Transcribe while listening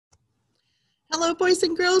Hello, boys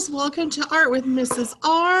and girls. Welcome to Art with Mrs.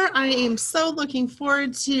 R. I am so looking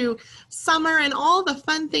forward to summer and all the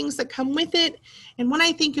fun things that come with it. And when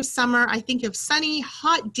I think of summer, I think of sunny,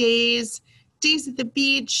 hot days, days at the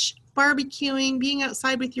beach, barbecuing, being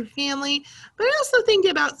outside with your family. But I also think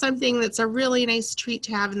about something that's a really nice treat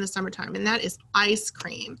to have in the summertime, and that is ice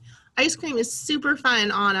cream. Ice cream is super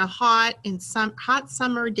fun on a hot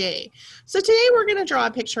summer day. So today we're going to draw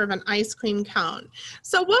a picture of an ice cream cone.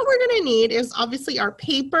 So what we're going to need is obviously our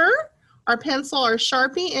paper, our pencil, our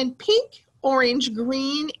Sharpie, and pink, orange,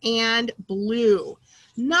 green, and blue.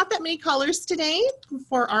 Not that many colors today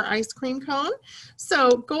for our ice cream cone.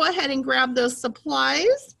 So go ahead and grab those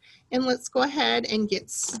supplies and let's go ahead and get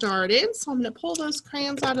started. So I'm going to pull those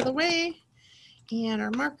crayons out of the way and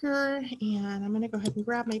our marker, and I'm going to go ahead and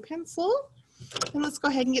grab my pencil and let's go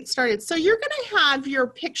ahead and get started. So you're going to have your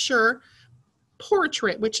picture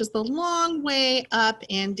portrait, which is the long way up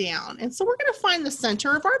and down. And so we're going to find the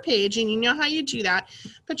center of our page, and you know how you do that.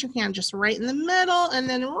 Put your hand just right in the middle, and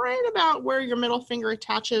then right about where your middle finger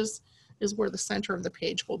attaches is where the center of the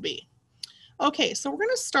page will be. Okay, so we're going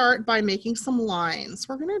to start by making some lines.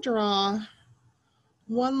 We're going to draw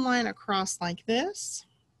one line across like this.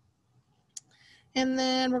 And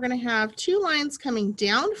then we're going to have two lines coming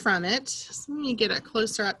down from it. So let me get a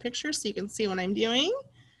closer up picture so you can see what I'm doing.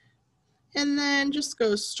 And then just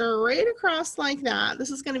go straight across like that.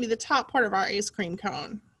 This is going to be the top part of our ice cream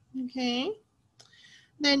cone. Okay.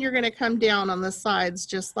 Then you're going to come down on the sides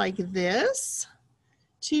just like this.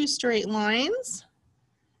 Two straight lines.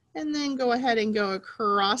 And then go ahead and go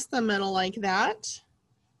across the middle like that.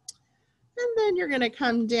 And then you're going to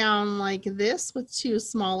come down like this with two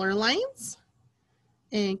smaller lines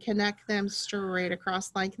and connect them straight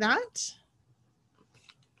across like that.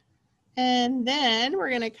 And then we're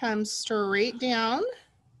going to come straight down,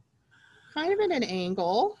 kind of at an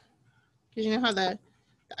angle, because you know how the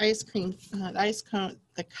ice cream,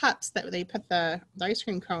 the cups that they put the ice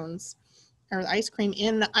cream cones, or the ice cream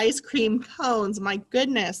in the ice cream cones, my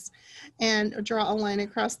goodness, and draw a line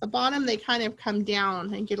across the bottom. They kind of come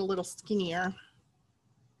down and get a little skinnier.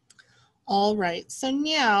 All right, so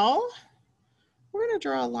now we're going to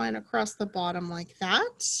draw a line across the bottom like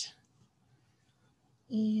that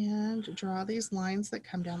and draw these lines that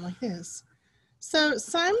come down like this. So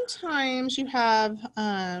sometimes you have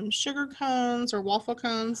sugar cones or waffle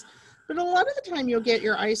cones, but a lot of the time you'll get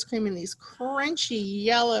your ice cream in these crunchy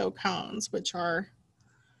yellow cones, which are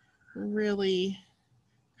really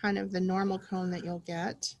kind of the normal cone that you'll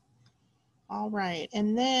get. All right,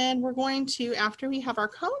 and then we're going to, after we have our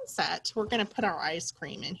cone set, we're going to put our ice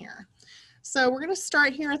cream in here. So we're going to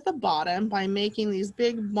start here at the bottom by making these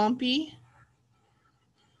big bumpy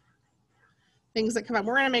things that come up.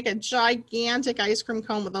 We're going to make a gigantic ice cream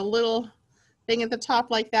cone with a little thing at the top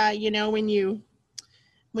like that. You know, when you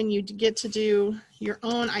get to do your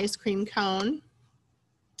own ice cream cone,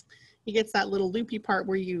 it gets that little loopy part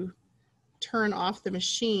where you turn off the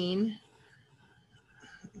machine.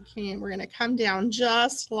 Okay, and we're going to come down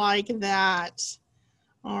just like that.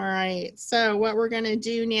 All right, so what we're going to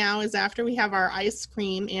do now is after we have our ice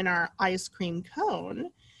cream in our ice cream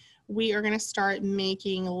cone, we are going to start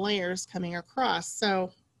making layers coming across.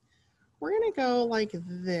 So we're going to go like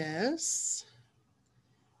this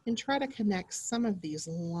and try to connect some of these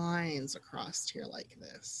lines across here like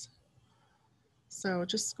this. So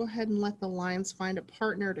just go ahead and let the lines find a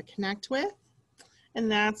partner to connect with,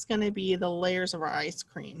 and that's going to be the layers of our ice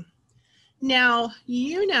cream. Now,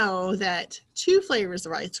 you know that two flavors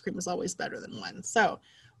of ice cream is always better than one. So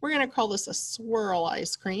we're going to call this a swirl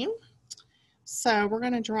ice cream. So we're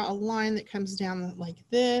going to draw a line that comes down like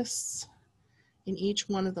this in each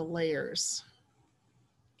one of the layers,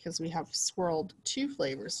 because we have swirled two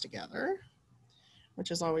flavors together, which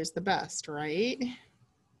is always the best, right?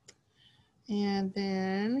 And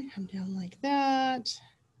then come down like that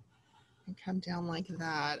and come down like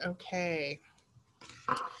that. Okay.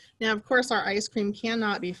 Now, of course, our ice cream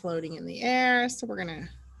cannot be floating in the air, so we're going to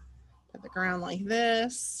put the ground like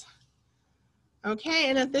this.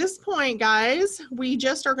 Okay, and at this point, guys, we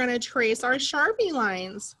just are going to trace our Sharpie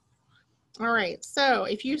lines. All right, so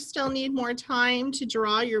if you still need more time to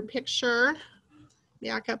draw your picture,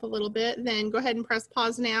 back up a little bit, then go ahead and press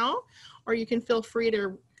pause now, or you can feel free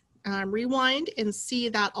to rewind and see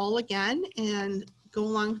that all again and go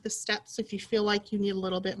along with the steps if you feel like you need a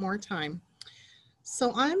little bit more time.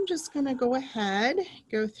 So I'm just going to go ahead,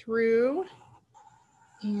 go through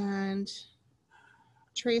and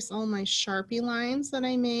trace all my Sharpie lines that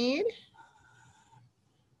I made.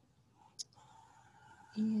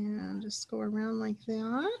 And just go around like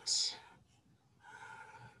that.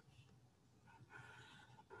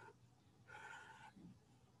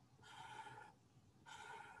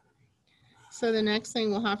 So the next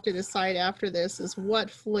thing we'll have to decide after this is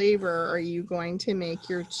what flavor are you going to make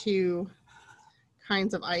your two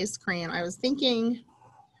kinds of ice cream. I was thinking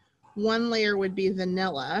one layer would be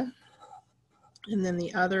vanilla, and then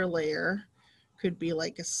the other layer could be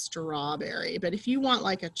like a strawberry. But if you want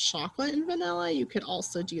like a chocolate and vanilla, you could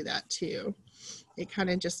also do that too. It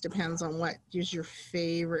kind of just depends on what is your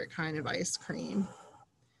favorite kind of ice cream.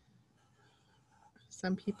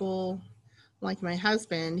 Some people, like my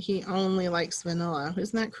husband, he only likes vanilla.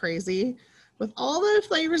 Isn't that crazy? With all the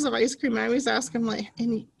flavors of ice cream, I always ask him, like,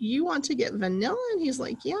 and you want to get vanilla? And he's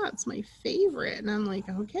like, yeah, it's my favorite. And I'm like,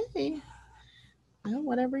 okay, well,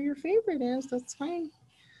 whatever your favorite is, that's fine.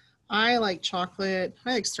 I like chocolate.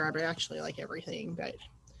 I like strawberry. Actually, I like everything. But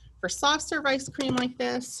for soft serve ice cream like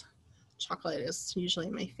this, chocolate is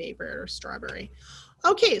usually my favorite, or strawberry.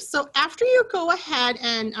 Okay, so after you go ahead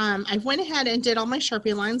and I went ahead and did all my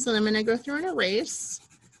Sharpie lines, and I'm going to go through and erase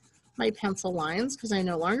my pencil lines because I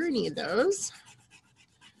no longer need those.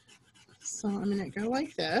 So I'm going to go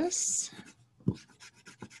like this.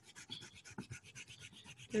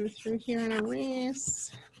 Go through here and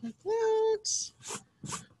erase like that.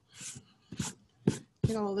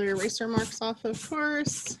 Get all the eraser marks off, of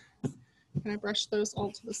course. And I brush those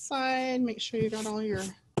all to the side. Make sure you got all your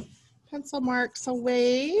pencil marks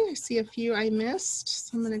away. I see a few I missed,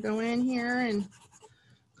 so I'm going to go in here and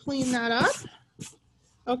clean that up.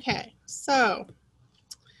 Okay, so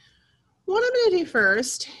what I'm going to do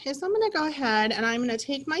first is I'm going to go ahead and I'm going to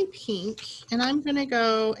take my pink and I'm going to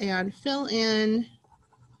go and fill in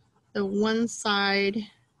the one side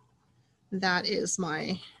that is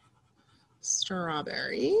my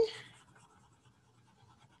strawberry,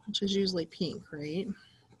 which is usually pink, right?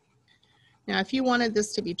 Now, if you wanted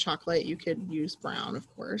this to be chocolate, you could use brown,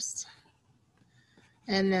 of course.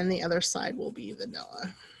 And then the other side will be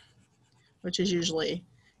vanilla, which is usually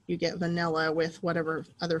you get vanilla with whatever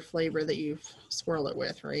other flavor that you've swirled it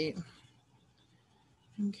with, right?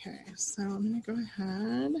 Okay, so I'm going to go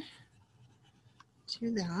ahead,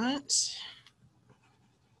 do that.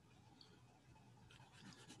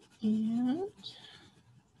 And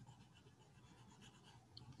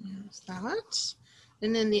there's that.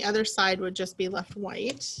 And then the other side would just be left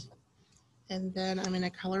white. And then I'm going to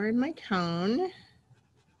color in my cone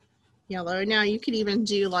yellow. Now you could even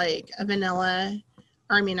do like a vanilla,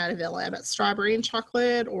 or I mean not a vanilla, but strawberry and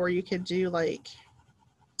chocolate, or you could do like,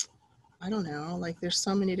 I don't know, like there's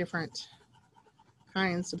so many different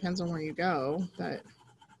kinds, depends on where you go, but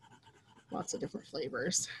lots of different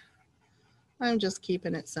flavors. I'm just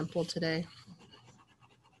keeping it simple today.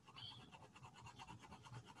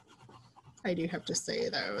 I do have to say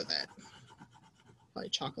though that probably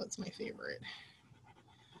chocolate's my favorite.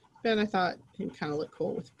 But I thought it would kind of look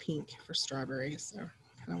cool with pink for strawberry, so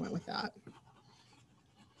kind of went with that.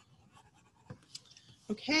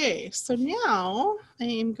 Okay, so now I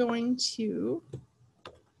am going to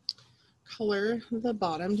color the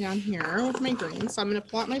bottom down here with my green. So I'm going to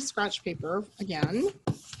pull out my scratch paper again.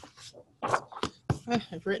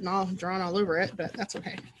 I've drawn all over it, but that's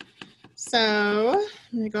okay. So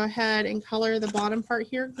I'm going to go ahead and color the bottom part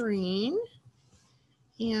here green.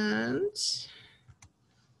 And let's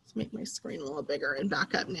make my screen a little bigger and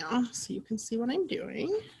back up now so you can see what I'm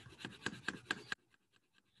doing.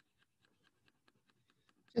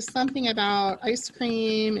 Just something about ice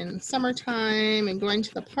cream and summertime and going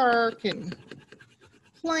to the park and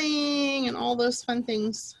playing and all those fun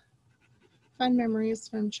things, fun memories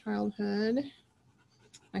from childhood.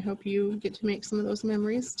 I hope you get to make some of those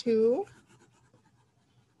memories too.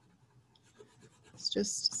 It's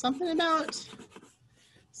just something about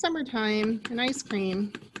summertime and ice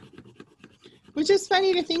cream, which is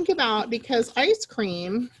funny to think about because ice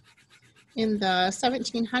cream in the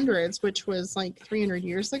 1700s, which was like 300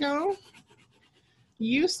 years ago,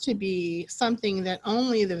 used to be something that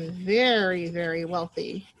only the very, very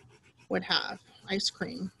wealthy would have, ice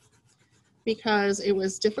cream, because it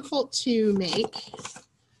was difficult to make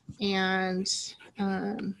and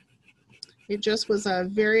it just was a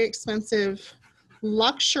very expensive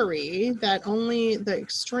luxury that only the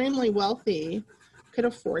extremely wealthy could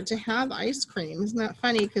afford to have ice cream. Isn't that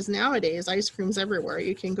funny? Because nowadays ice cream's everywhere.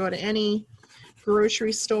 You can go to any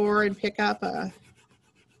grocery store and pick up a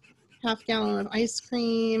half gallon of ice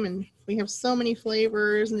cream, and we have so many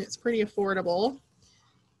flavors and it's pretty affordable.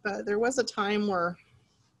 But there was a time where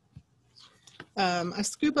a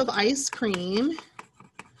scoop of ice cream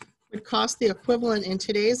would cost the equivalent in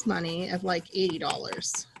today's money of like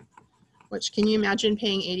 $80. Which, can you imagine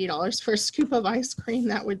paying $80 for a scoop of ice cream?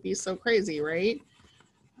 That would be so crazy, right?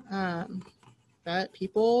 But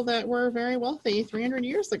people that were very wealthy 300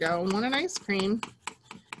 years ago wanted ice cream.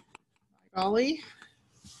 Golly,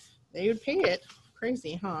 they would pay it.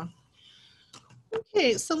 Crazy, huh?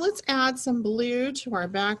 Okay, so let's add some blue to our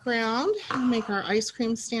background and make our ice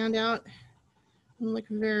cream stand out and look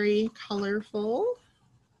very colorful.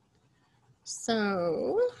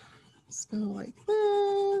 So let's go like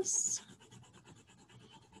this.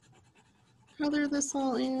 Color this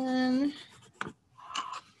all in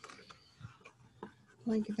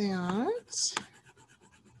like that.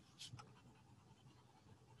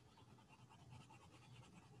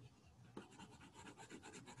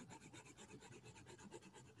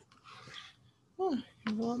 Oh,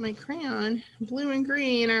 I want my crayon. Blue and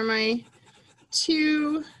green are my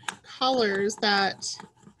two colors that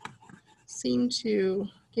seem to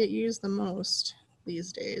get used the most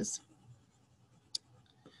these days.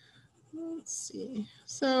 Let's see.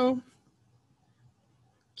 So,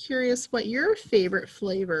 curious what your favorite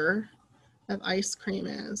flavor of ice cream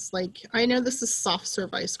is. Like, I know this is soft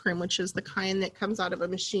serve ice cream, which is the kind that comes out of a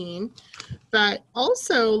machine, but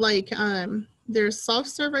also like there's soft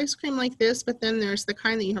serve ice cream like this, but then there's the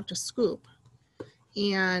kind that you have to scoop.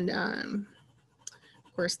 And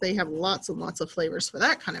of course, they have lots and lots of flavors for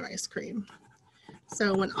that kind of ice cream.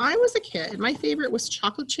 So when I was a kid, my favorite was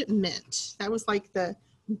chocolate chip mint. That was like the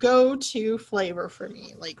go-to flavor for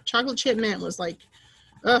me. Like chocolate chip mint was like,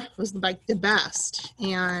 was like the best.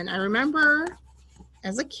 And I remember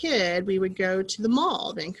as a kid, we would go to the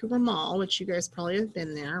mall, Vancouver Mall, which you guys probably have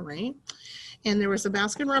been there, right? And there was a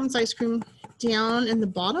Baskin Robbins ice cream down in the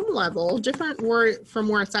bottom level, different from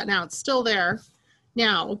where it's at now. It's still there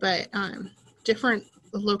now, but different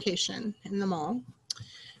location in the mall.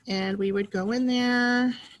 And we would go in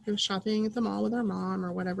there, go shopping at the mall with our mom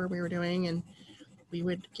or whatever we were doing, and we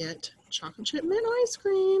would get chocolate chip mint ice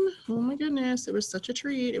cream. Oh my goodness, it was such a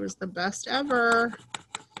treat. It was the best ever.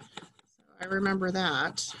 So I remember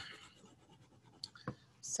that.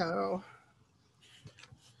 So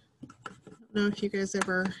I don't know if you guys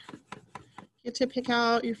ever get to pick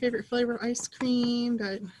out your favorite flavor of ice cream,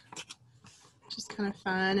 but just kind of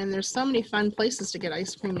fun. And there's so many fun places to get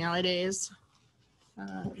ice cream nowadays.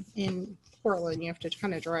 In Portland, you have to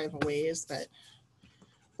kind of drive a ways, but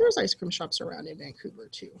there's ice cream shops around in Vancouver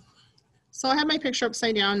too. So I have my picture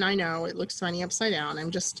upside down. I know it looks funny upside down. I'm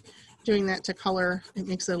just doing that to color. It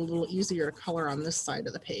makes it a little easier to color on this side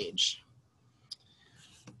of the page.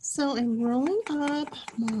 So I'm rolling up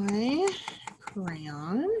my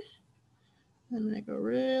crayon. I'm going to go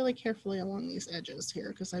really carefully along these edges here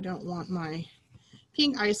because I don't want my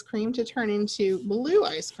pink ice cream to turn into blue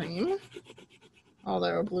ice cream.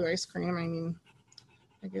 Although blue ice cream, I mean,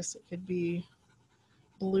 I guess it could be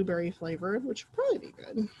blueberry flavored, which would probably be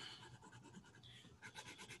good.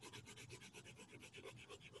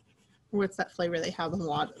 What's that flavor they have a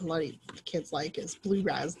lot of kids like is blue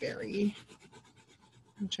raspberry,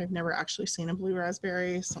 which I've never actually seen a blue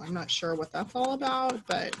raspberry, so I'm not sure what that's all about,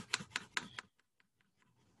 but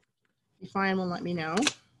if you find one, let me know,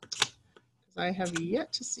 because I have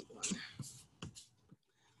yet to see one.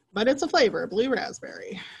 But it's a flavor, blue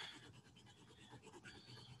raspberry.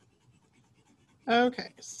 Okay,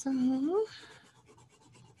 so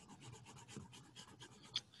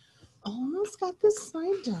almost got this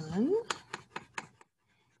side done.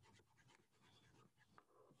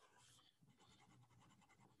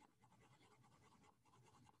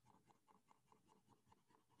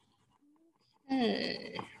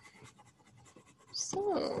 Okay,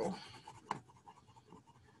 so,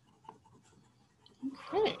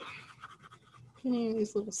 okay. Getting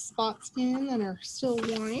these little spots in that are still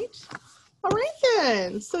white. All right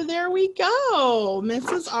then, so there we go.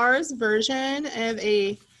 Mrs. R's version of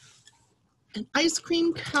an ice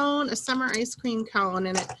cream cone, a summer ice cream cone,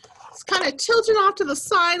 and it's kind of tilted off to the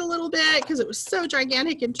side a little bit because it was so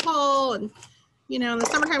gigantic and tall, and you know, in the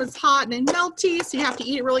summertime it's hot and melty, so you have to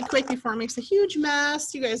eat it really quick before it makes a huge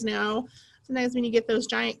mess. You guys know, sometimes when you get those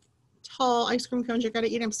giant tall ice cream cones, you got to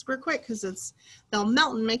eat them super quick because they'll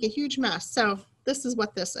melt and make a huge mess. So this is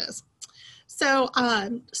what this is. So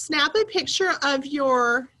snap a picture of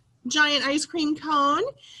your giant ice cream cone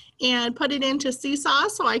and put it into Seesaw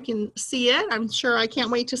so I can see it. I'm sure I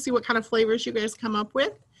can't wait to see what kind of flavors you guys come up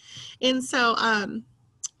with. And so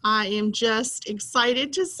I am just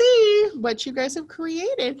excited to see what you guys have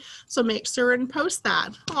created. So make sure and post that.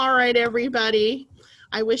 All right, everybody.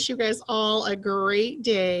 I wish you guys all a great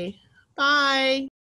day. Bye.